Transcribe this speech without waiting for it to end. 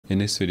In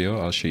this video,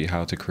 I'll show you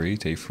how to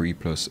create a free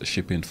plus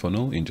shipping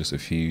funnel in just a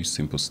few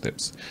simple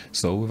steps.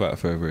 So without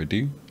further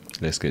ado,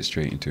 let's get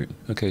straight into it.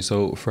 Okay,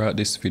 so throughout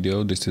this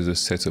video, this is a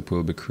setup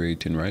we'll be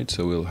creating, right?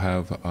 So we'll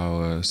have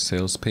our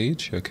sales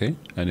page, okay?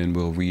 And then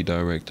we'll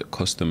redirect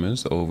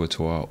customers over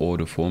to our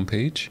order form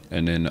page.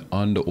 And then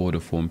on the order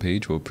form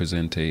page, we'll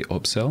present a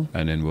upsell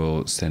and then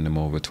we'll send them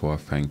over to our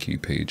thank you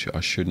page. I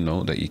should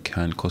note that you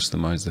can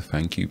customize the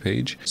thank you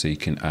page so you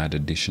can add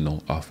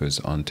additional offers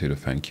onto the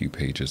thank you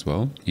page as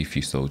well, if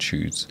you so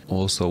choose.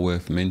 Also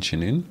worth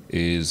mentioning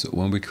is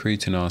when we're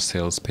creating our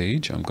sales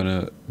page, I'm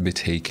gonna be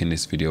taking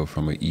this video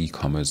from an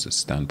e-commerce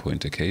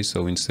standpoint, okay?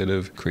 So instead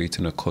of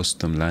creating a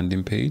custom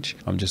landing page,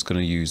 I'm just going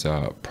to use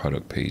our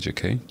product page,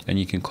 okay? And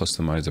you can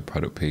customize the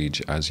product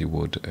page as you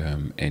would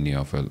any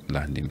other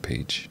landing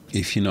page.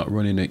 If you're not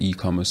running an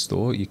e-commerce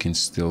store, you can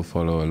still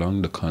follow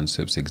along. The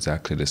concept's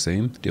exactly the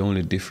same. The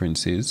only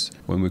difference is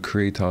when we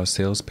create our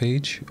sales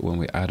page, when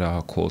we add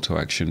our call to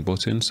action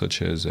button,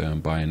 such as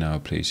buy now,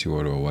 place your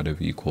order, or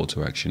whatever your call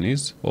to action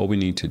is, all we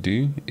need to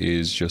do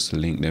is just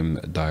link them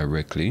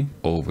directly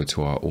over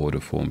to our order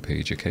form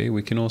page, okay?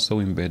 We can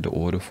also embed the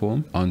order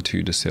form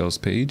onto the sales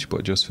page,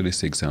 but just for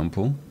this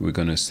example, we're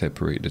going to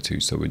separate the two.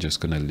 So we're just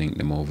going to link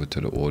them over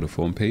to the order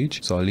form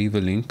page. So I'll leave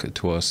a link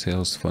to our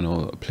sales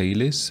funnel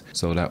playlist.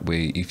 So that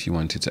way, if you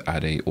wanted to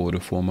add a order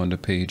form on the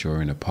page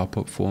or in a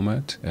pop-up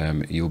format,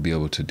 you'll be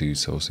able to do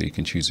so. So you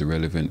can choose a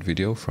relevant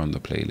video from the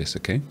playlist,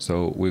 okay?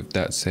 So with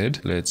that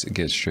said, let's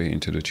get straight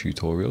into the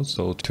tutorial.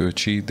 So to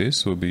achieve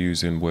this, we'll be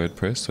using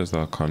WordPress as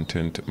our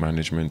content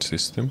management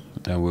system,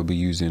 and we'll be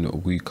using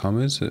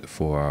WooCommerce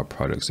for our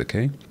products,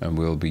 okay? And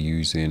we'll be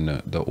using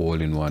the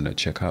all-in-one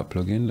checkout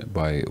plugin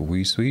by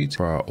WooSuite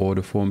for our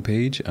order form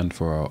page and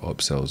for our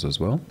upsells as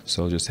well.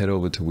 So just head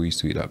over to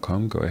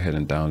WooSuite.com, go ahead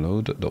and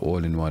download the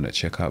all-in-one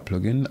checkout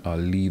plugin. I'll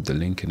leave the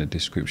link in the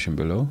description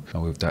below.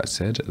 And with that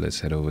said, let's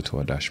head over to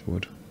our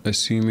dashboard.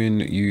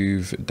 Assuming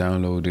you've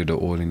downloaded the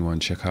all-in-one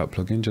checkout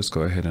plugin, just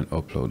go ahead and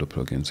upload the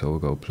plugin. So we'll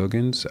go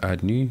plugins,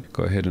 add new,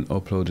 go ahead and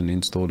upload and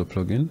install the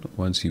plugin.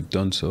 Once you've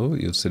done so,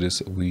 you'll see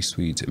this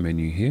WooSuite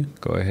menu here.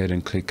 Go ahead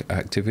and click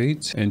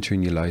activate, enter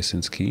in your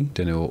license key,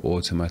 then it will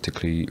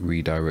automatically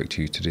redirect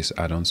you to this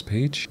add-ons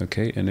page.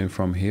 Okay, and then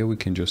from here we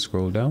can just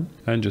scroll down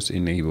and just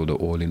enable the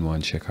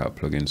all-in-one checkout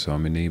plugin. So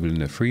I'm enabling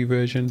the free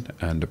version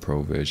and the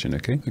pro version,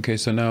 okay?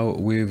 So now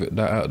with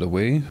that out of the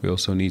way, we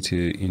also need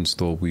to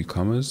install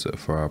WooCommerce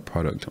for our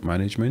product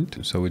management.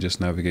 So we just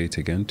navigate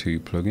again to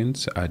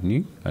plugins, add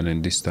new, and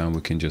then this time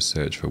we can just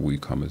search for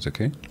WooCommerce,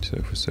 okay? So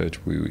if we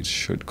search Woo, it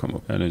should come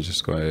up, and then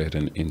just go ahead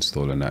and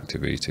install and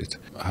activate it.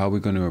 How we're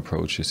going to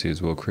approach this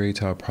is we'll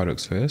create our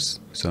products first.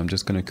 So I'm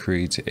just going to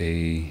create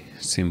a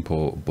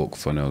simple book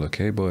funnel,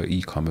 okay, but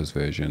e-commerce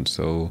version.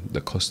 So the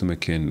customer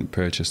can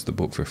purchase the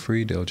book for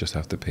free. They'll just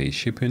have to pay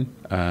shipping,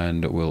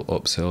 and we'll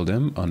upsell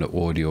them on the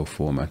audio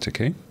format,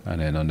 okay?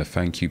 And then on the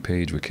thank you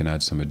page, we can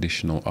add some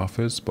additional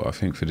offers, but I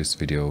think for this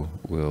video,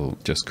 we'll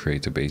just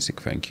create a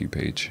basic thank you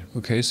page.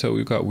 Okay, so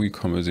we've got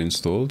WooCommerce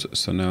installed.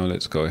 So now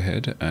let's go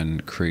ahead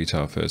and create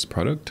our first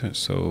product.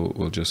 So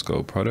we'll just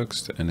go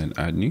products and then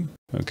add new.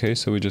 Okay,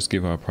 so we just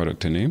give our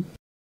product a name,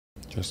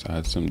 just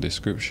add some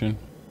description.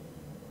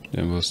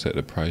 Then we'll set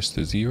the price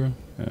to 0,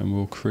 and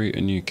we'll create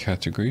a new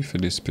category for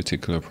this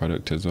particular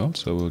product as well.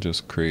 So we'll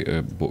just create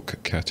a book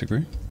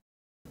category.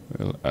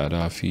 We'll add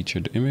our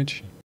featured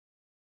image.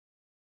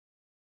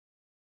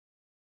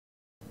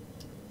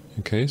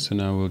 Okay, so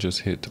now we'll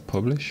just hit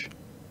publish.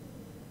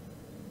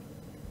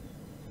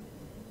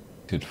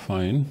 Hit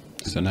fine.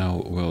 So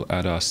now we'll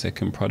add our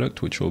second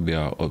product, which will be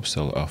our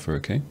upsell offer,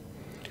 okay?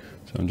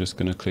 So I'm just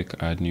going to click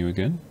add new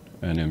again,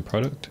 and then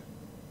product.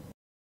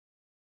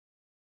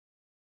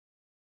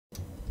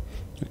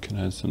 We can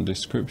add some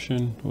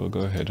description. We'll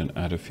go ahead and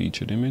add a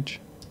featured image.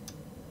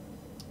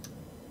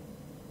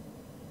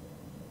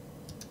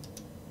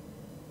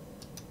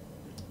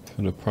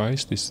 For the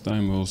price, this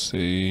time we'll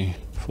say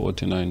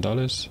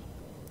 $49,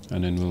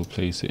 and then we'll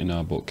place it in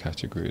our book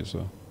category as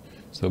well.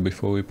 So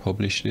before we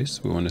publish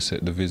this, we want to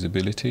set the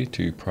visibility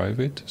to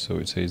private. So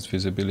it says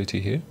visibility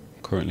here.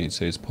 Currently it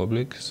says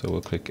public, so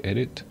we'll click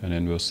edit, and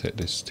then we'll set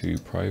this to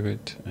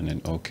private, and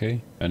then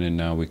okay. And then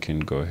now we can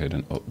go ahead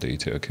and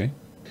update it, okay?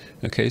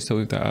 Okay, so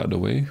with that out of the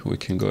way, we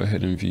can go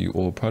ahead and view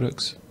all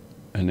products.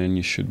 And then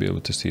you should be able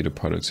to see the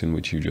products in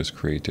which you just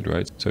created,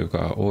 right? So we've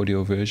got our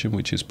audio version,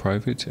 which is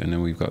private, and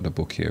then we've got the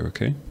book here,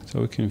 okay? So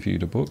we can view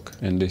the book,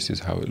 and this is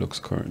how it looks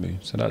currently.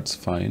 So that's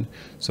fine.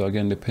 So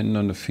again, depending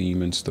on the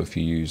theme and stuff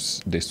you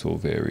use, this will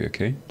vary,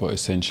 okay? But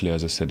essentially,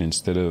 as I said,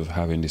 instead of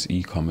having this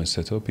e-commerce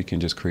setup, you can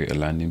just create a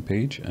landing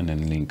page and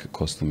then link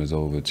customers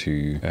over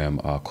to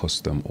our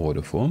custom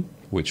order form,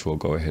 which we'll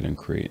go ahead and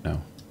create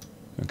now.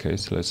 Okay,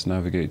 so let's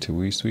navigate to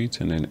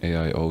WooSuite and then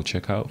AIO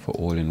Checkout for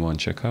all-in-one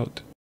checkout.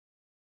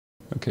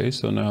 Okay,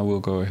 so now we'll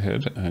go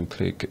ahead and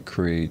click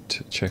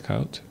create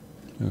checkout.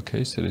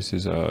 Okay, so this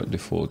is our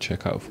default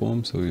checkout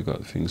form. So we've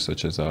got things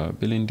such as our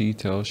billing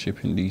details,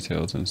 shipping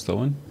details, and so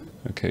on.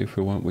 Okay, if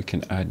we want, we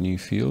can add new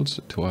fields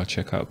to our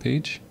checkout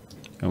page.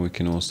 and we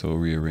can also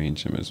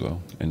rearrange them as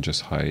well and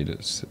just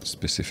hide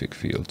specific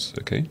fields.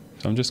 Okay,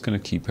 so I'm just going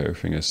to keep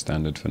everything as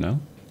standard for now.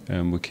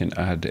 And we can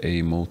add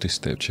a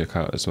multi-step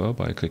checkout as well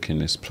by clicking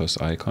this plus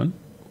icon.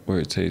 Where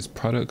it says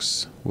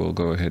products, we'll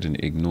go ahead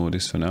and ignore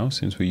this for now.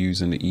 Since we're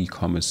using the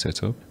e-commerce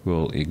setup,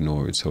 we'll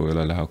ignore it. So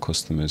we'll allow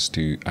customers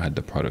to add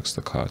the products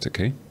to cart.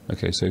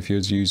 Okay, so if you're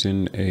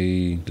using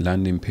a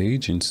landing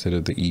page instead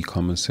of the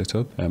e-commerce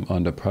setup,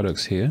 under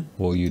products here,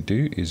 all you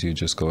do is you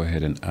just go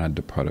ahead and add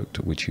the product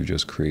which you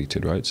just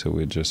created, right? So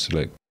we'll just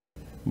select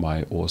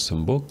My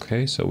Awesome Book.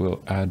 Okay, so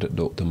we'll add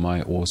the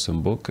My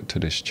Awesome Book to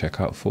this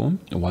checkout form.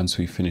 Once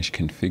we finish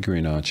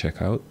configuring our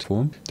checkout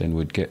form, then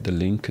we'd get the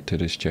link to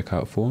this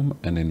checkout form,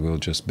 and then we'll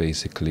just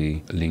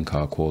basically link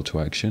our call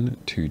to action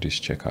to this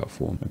checkout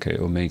form. Okay,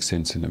 it'll make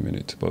sense in a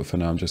minute, but for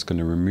now I'm just going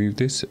to remove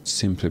this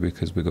simply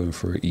because we're going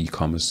for an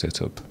e-commerce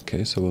setup.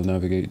 Okay, so we'll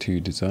navigate to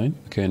design.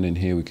 Okay, and then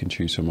here we can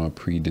choose from our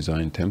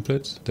pre-designed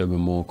templates. There'll be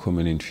more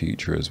coming in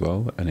future as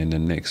well, and in the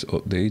next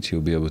update you'll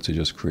be able to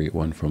just create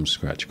one from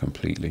scratch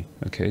completely.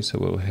 Okay, so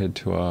we'll head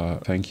to our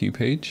thank you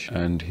page,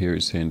 and here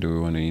it's saying, do we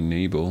want to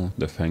enable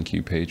the thank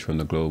you page from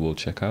the global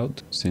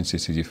checkout? Since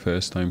this is your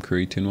first time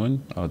creating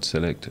one, I'd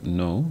select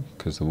no,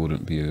 because there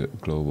wouldn't be a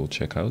global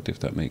checkout, if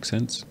that makes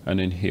sense. And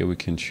then here we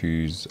can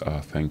choose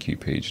our thank you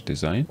page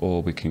design,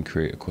 or we can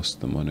create a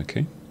custom one.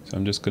 Okay, so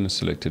I'm just going to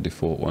select a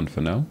default one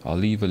for now. I'll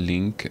leave a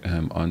link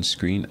on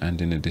screen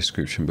and in the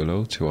description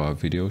below to our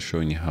video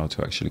showing you how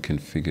to actually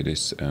configure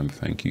this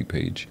thank you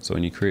page. So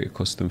when you create a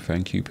custom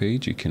thank you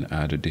page, you can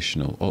add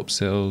additional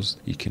upsells,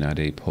 you can add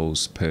a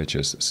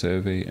post-purchase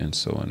survey, and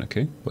so on.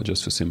 Okay, but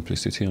just for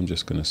simplicity, I'm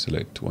just going to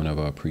select one of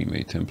our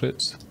pre-made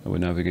templates. And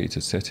we'll navigate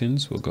to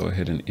settings. We'll go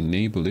ahead and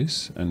enable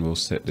this, and we'll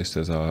set this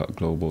as our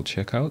global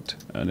checkout,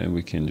 and then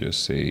we can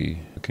just say,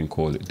 we can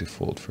call it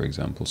default, for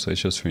example. So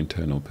it's just for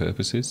internal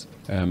purposes.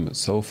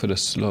 So for the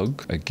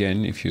slug,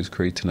 again, if you're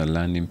creating a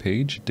landing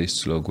page, this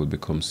slug would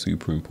become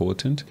super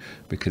important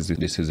because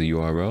this is a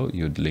URL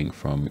you'd link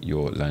from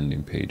your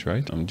landing page,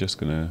 right? I'm just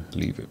gonna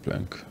leave it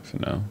blank for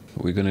now.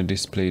 We're gonna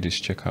display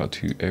this checkout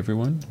to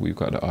everyone. We've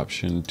got the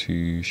option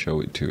to show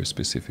it to a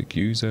specific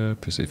user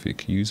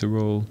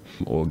role,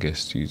 or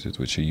guest users,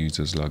 which are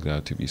users logged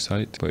out of your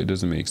site, but it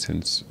doesn't make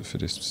sense for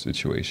this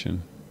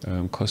situation.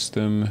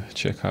 Custom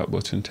checkout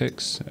button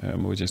text,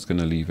 we're just going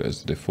to leave it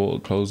as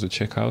default. Close the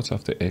checkout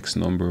after X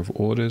number of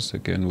orders.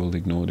 Again, we'll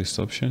ignore this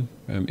option.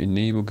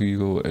 Enable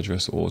Google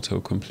address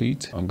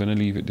autocomplete. I'm going to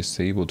leave it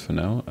disabled for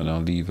now, and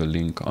I'll leave a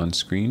link on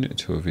screen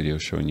to a video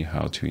showing you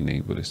how to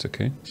enable this.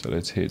 Okay, so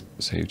let's hit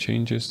save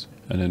changes,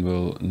 and then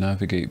we'll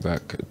navigate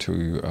back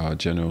to our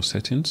general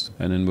settings,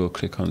 and then we'll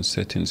click on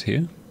settings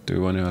here. Do we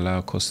want to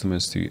allow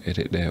customers to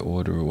edit their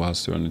order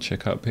whilst they're on the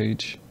checkout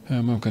page?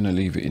 I'm going to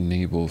leave it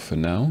enabled for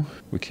now.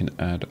 We can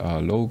add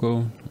our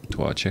logo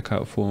to our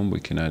checkout form.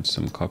 We can add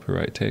some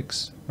copyright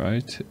text,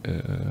 right?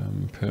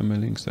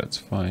 Permalinks, that's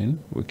fine.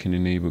 We can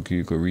enable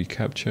Google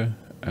reCAPTCHA,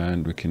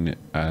 and we can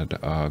add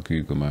our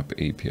Google Map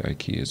API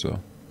key as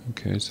well.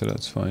 Okay, so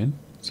that's fine.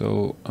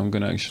 So I'm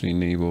going to actually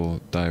enable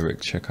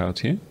direct checkout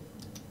here.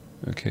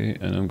 Okay,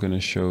 and I'm going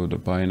to show the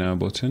buy now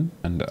button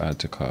and the add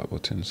to cart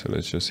button. So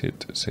let's just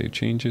hit save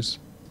changes.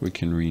 We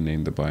can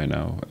rename the buy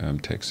now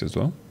text as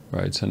well.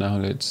 Right, so now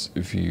let's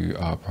view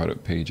our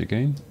product page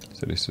again.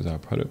 So this is our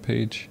product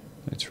page.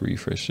 Let's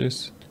refresh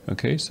this.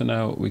 Okay, so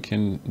now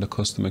the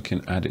customer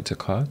can add it to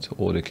cart,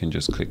 or they can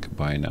just click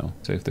buy now.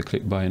 So if they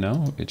click buy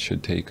now, it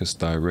should take us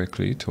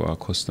directly to our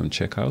custom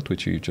checkout,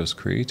 which we've just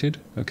created.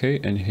 Okay,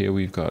 and here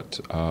we've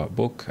got our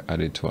book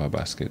added to our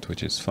basket,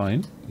 which is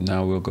fine.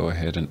 Now we'll go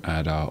ahead and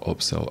add our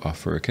upsell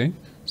offer. Okay,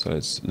 so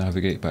let's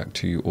navigate back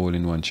to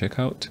all-in-one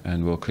checkout,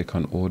 and we'll click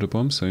on order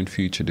bump. So in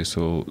future, this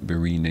will be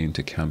renamed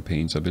to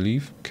campaigns, I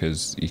believe,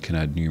 because you can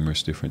add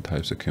numerous different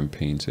types of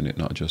campaigns in it,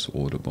 not just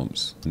order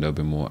bumps. And there'll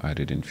be more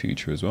added in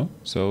future as well.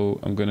 So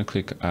I'm going to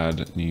click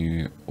add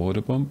new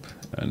order bump,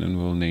 and then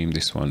we'll name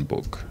this one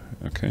book.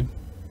 Okay,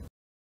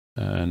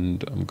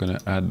 and I'm going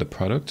to add the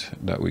product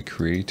that we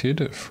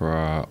created for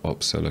our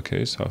upsell.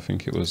 Okay, so I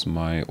think it was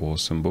My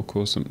Awesome Book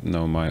or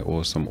My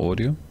Awesome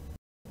Audio.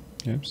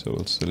 Yep, so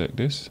we'll select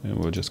this and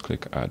we'll just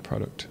click add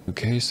product.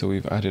 Okay, so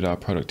we've added our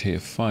product here,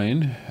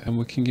 fine, and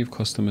we can give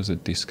customers a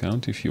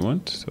discount if you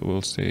want. So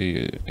we'll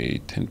say a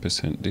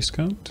 10%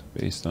 discount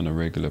based on a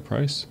regular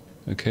price.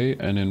 Okay,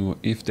 and then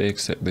if they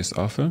accept this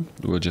offer,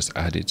 we'll just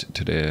add it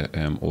to their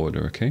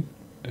order. Okay,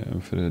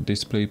 for the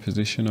display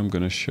position, I'm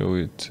going to show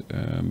it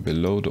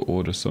below the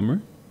order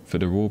summary. For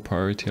the rule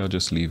priority, I'll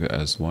just leave it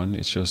as 1.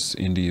 It's just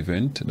in the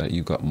event that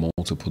you got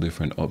multiple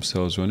different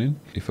upsells running.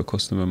 If a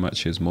customer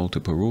matches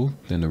multiple rules,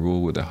 then the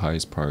rule with the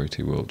highest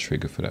priority will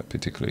trigger for that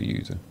particular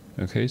user.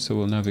 Okay, so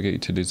we'll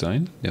navigate to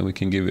design. Then we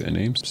can give it a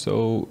name.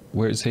 So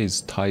where it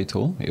says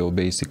title, it will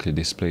basically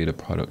display the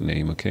product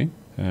name. Okay,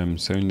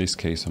 so in this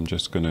case, I'm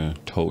just going to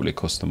totally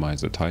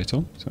customize the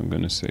title. So I'm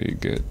going to say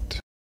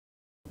get,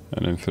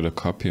 and then for the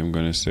copy, I'm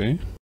going to say,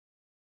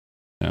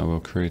 now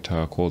we'll create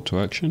our call to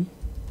action.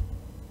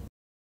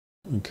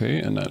 Okay,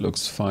 and that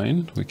looks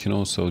fine. We can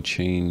also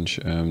change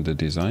the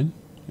design.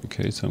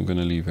 Okay, so I'm going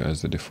to leave it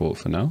as the default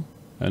for now.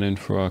 And then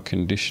for our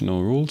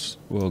conditional rules,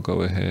 we'll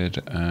go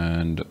ahead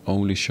and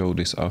only show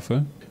this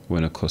offer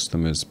when a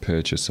customer's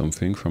purchased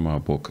something from our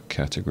book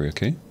category.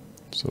 Okay,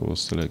 so we'll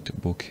select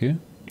book here,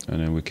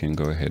 and then we can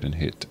go ahead and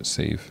hit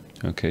save.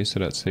 Okay, so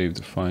that's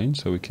saved fine,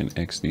 so we can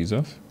X these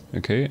off.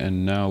 Okay,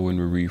 and now when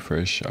we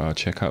refresh our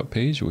checkout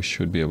page, we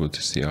should be able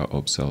to see our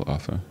upsell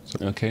offer.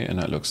 So, okay, and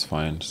that looks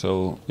fine.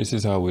 So this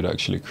is how we'd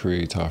actually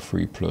create our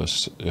free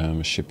plus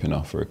shipping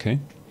offer.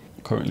 Okay,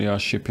 currently our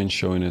shipping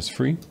showing as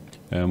free.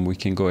 We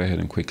can go ahead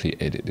and quickly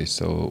edit this.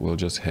 So we'll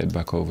just head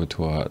back over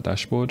to our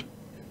dashboard,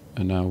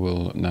 and now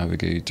we'll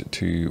navigate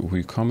to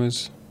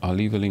WooCommerce. I'll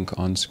leave a link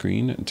on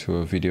screen to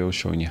a video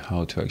showing you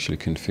how to actually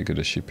configure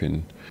the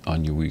shipping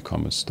on your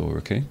WooCommerce store.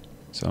 Okay,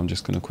 so I'm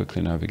just going to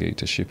quickly navigate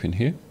to shipping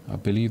here. I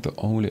believe the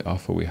only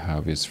offer we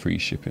have is free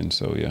shipping.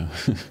 So yeah,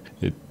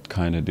 it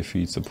kind of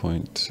defeats the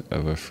point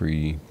of a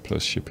free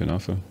plus shipping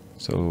offer.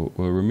 So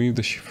we'll remove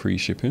the free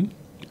shipping,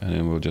 and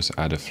then we'll just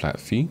add a flat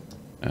fee,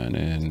 and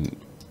then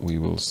we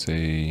will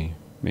say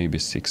maybe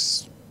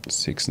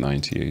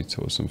 $6.98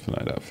 or something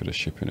like that for the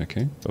shipping.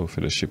 Okay, so for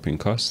the shipping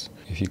costs,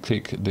 if you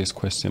click this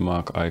question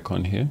mark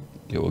icon here,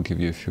 it will give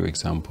you a few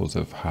examples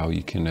of how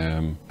you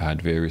can add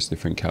various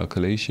different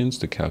calculations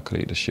to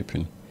calculate the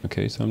shipping.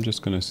 Okay, so I'm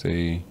just going to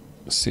say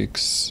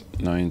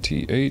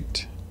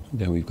 $6.98.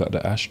 Then we've got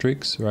the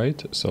asterisk,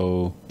 right?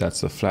 So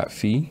that's a flat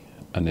fee,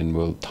 and then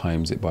we'll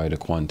times it by the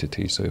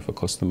quantity. So if a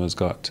customer's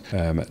got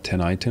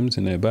 10 items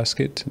in their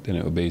basket, then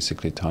it will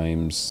basically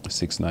times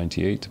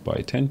 $6.98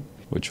 by 10,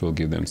 which will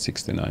give them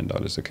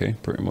 $69. Okay,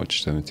 pretty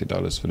much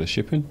 $70 for the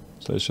shipping.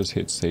 So let's just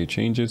hit save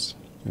changes.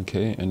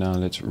 Okay, and now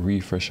let's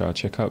refresh our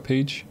checkout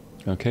page.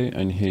 Okay,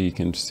 and here you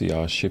can see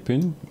our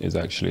shipping is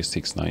actually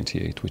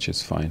 $6.98, which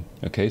is fine.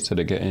 Okay, so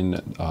they're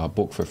getting our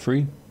book for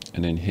free,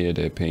 and then here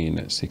they're paying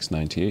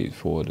 $6.98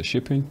 for the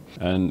shipping.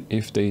 And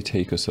if they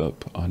take us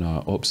up on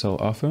our upsell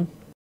offer,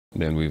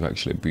 then we've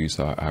actually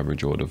boosted our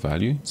average order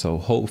value. So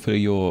hopefully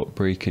you're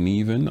breaking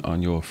even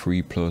on your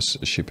free plus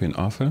shipping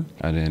offer,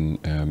 and then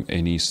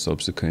any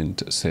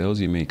subsequent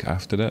sales you make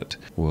after that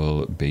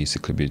will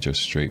basically be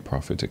just straight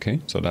profit.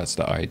 Okay, so that's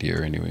the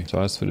idea anyway. So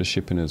as for the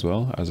shipping as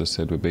well, as I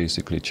said, we're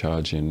basically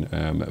charging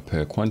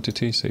per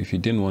quantity. So if you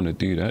didn't want to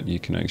do that, you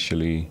can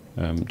actually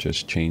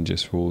just change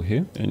this rule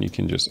here, and you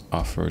can just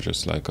offer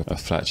just like a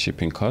flat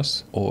shipping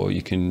cost, or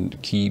you can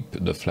keep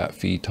the flat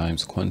fee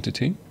times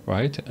quantity,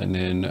 right? And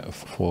then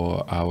for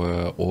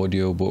our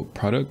audiobook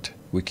product,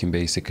 we can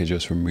basically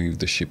just remove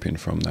the shipping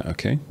from that.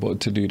 Okay, but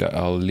to do that,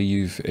 I'll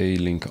leave a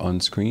link on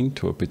screen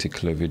to a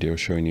particular video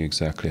showing you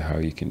exactly how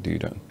you can do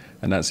that.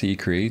 And that's how you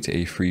create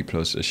a free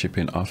plus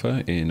shipping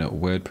offer in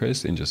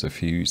WordPress in just a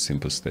few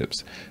simple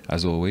steps.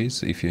 As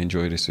always, if you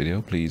enjoyed this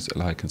video, please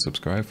like and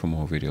subscribe for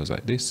more videos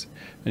like this.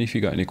 And if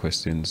you got any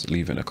questions,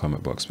 leave it in the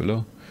comment box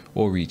below,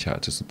 or reach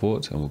out to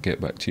support and we'll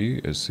get back to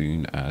you as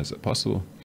soon as possible.